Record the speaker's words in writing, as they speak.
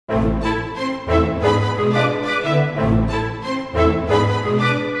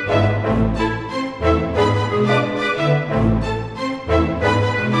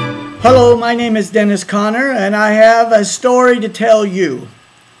Hello, my name is Dennis Conner, and I have a story to tell you.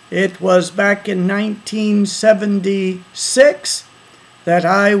 It was back in 1976 that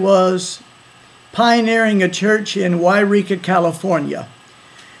I was pioneering a church in Yreka, California.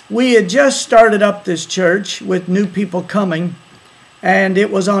 We had just started up this church with new people coming, and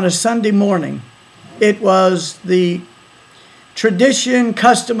it was on a Sunday morning. It was the tradition,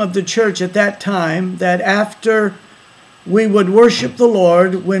 custom of the church at that time that after we would worship the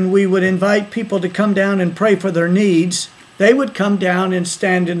Lord, when we would invite people to come down and pray for their needs, they would come down and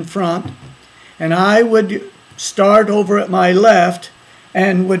stand in front, and I would start over at my left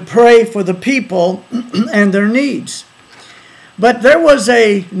and would pray for the people and their needs. But there was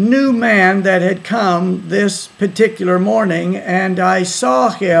a new man that had come this particular morning, and I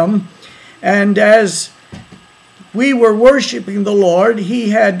saw him, and as we were worshiping the Lord, he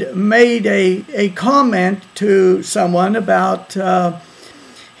had made a comment to someone about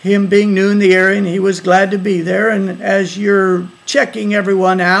him being new in the area, and he was glad to be there. And as you're checking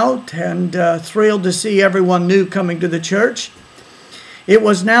everyone out and thrilled to see everyone new coming to the church, it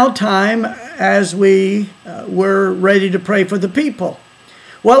was now time as we were ready to pray for the people.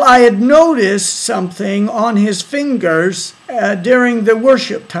 Well, I had noticed something on his fingers during the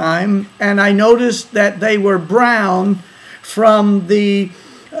worship time, and I noticed that they were brown from the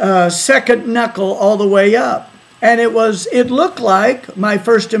second knuckle all the way up. And it looked like, my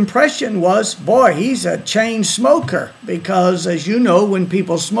first impression was, boy, he's a chain smoker, because as you know, when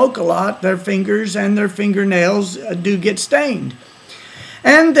people smoke a lot, their fingers and their fingernails do get stained.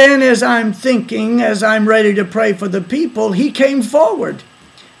 And then as I'm thinking, as I'm ready to pray for the people, he came forward.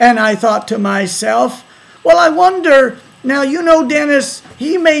 And I thought to myself, well, I wonder, now, you know, Dennis,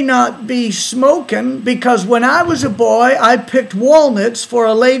 he may not be smoking, because when I was a boy, I picked walnuts for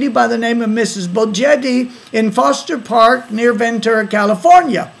a lady by the name of Mrs. Bogetti in Foster Park near Ventura,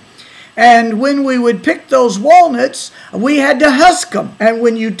 California. And when we would pick those walnuts, we had to husk them. And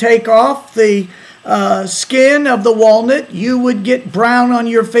when you take off the skin of the walnut, you would get brown on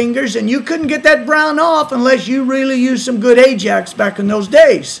your fingers, and you couldn't get that brown off unless you really used some good Ajax back in those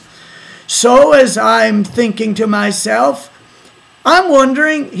days. So as I'm thinking to myself, I'm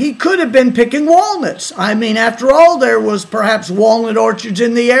wondering, he could have been picking walnuts. I mean, after all, there was perhaps walnut orchards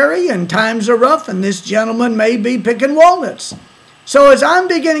in the area, and times are rough, and this gentleman may be picking walnuts. So as I'm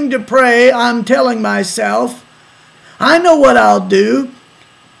beginning to pray, I'm telling myself, I know what I'll do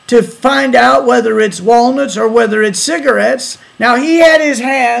to find out whether it's walnuts or whether it's cigarettes. Now, he had his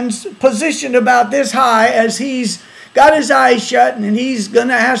hands positioned about this high as he's got his eyes shut, and he's going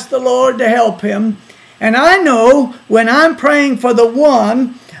to ask the Lord to help him. And I know when I'm praying for the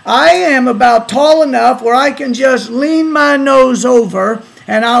one, I am about tall enough where I can just lean my nose over,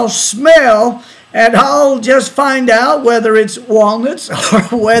 and I'll smell, and I'll just find out whether it's walnuts or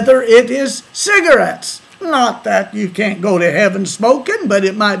whether it is cigarettes. Not that you can't go to heaven smoking, but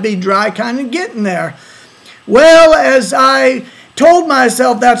it might be dry kind of getting there. Well, as I told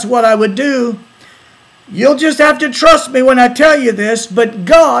myself that's what I would do, you'll just have to trust me when I tell you this, but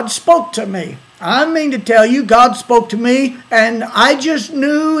God spoke to me. I mean to tell you, God spoke to me, and I just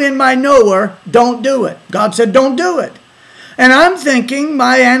knew in my knower, don't do it. God said, don't do it. And I'm thinking,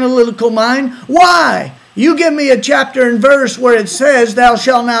 my analytical mind, why? You give me a chapter and verse where it says, thou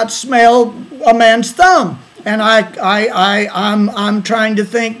shalt not smell a man's thumb. And I'm trying to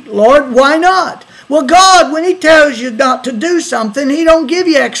think, Lord, why not? Well, God, when he tells you not to do something, he don't give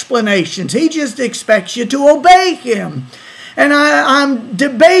you explanations. He just expects you to obey him. And I'm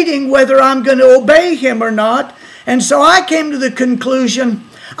debating whether I'm going to obey him or not. And so I came to the conclusion,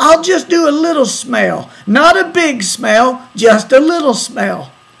 I'll just do a little smell. Not a big smell, just a little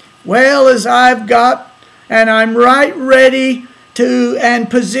smell. Well, as I've got, and I'm right ready to and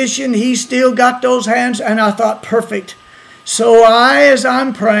position, he still got those hands, and I thought, perfect. So as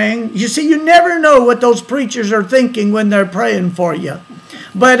I'm praying, you see, you never know what those preachers are thinking when they're praying for you.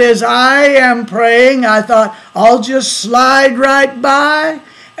 But as I am praying, I thought, I'll just slide right by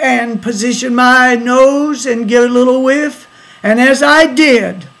and position my nose and give a little whiff. And as I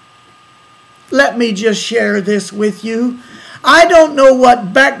did, let me just share this with you. I don't know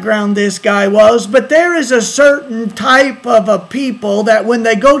what background this guy was, but there is a certain type of a people that when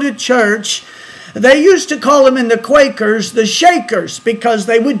they go to church, they used to call them in the Quakers the shakers, because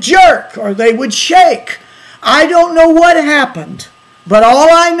they would jerk or they would shake. I don't know what happened, but all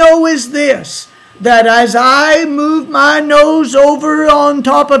I know is this, that as I moved my nose over on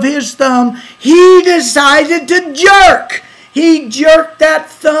top of his thumb, he decided to jerk. He jerked that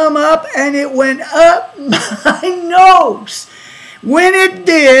thumb up, and it went up my nose. When it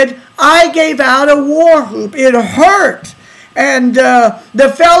did, I gave out a war whoop. It hurt. And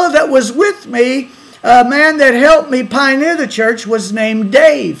the fellow that was with me, a man that helped me pioneer the church, was named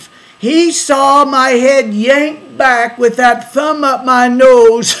Dave. He saw my head yanked back with that thumb up my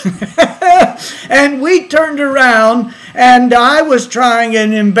nose. And we turned around, and I was trying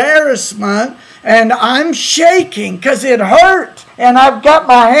in embarrassment, and I'm shaking because it hurt. And I've got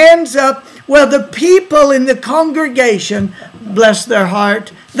my hands up. Well, the people in the congregation, bless their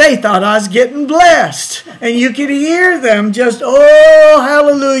heart, they thought I was getting blessed. And you could hear them just, oh,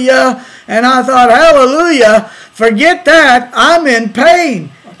 hallelujah. And I thought, hallelujah, forget that. I'm in pain.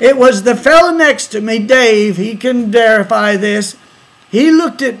 It was the fellow next to me, Dave. He can verify this. He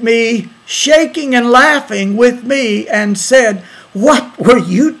looked at me, shaking and laughing with me, and said, "What were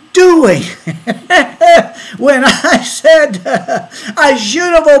you doing?" When I said, I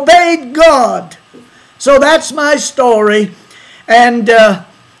should have obeyed God. So that's my story. And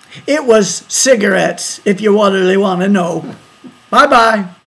it was cigarettes, if you really want to know. Bye-bye.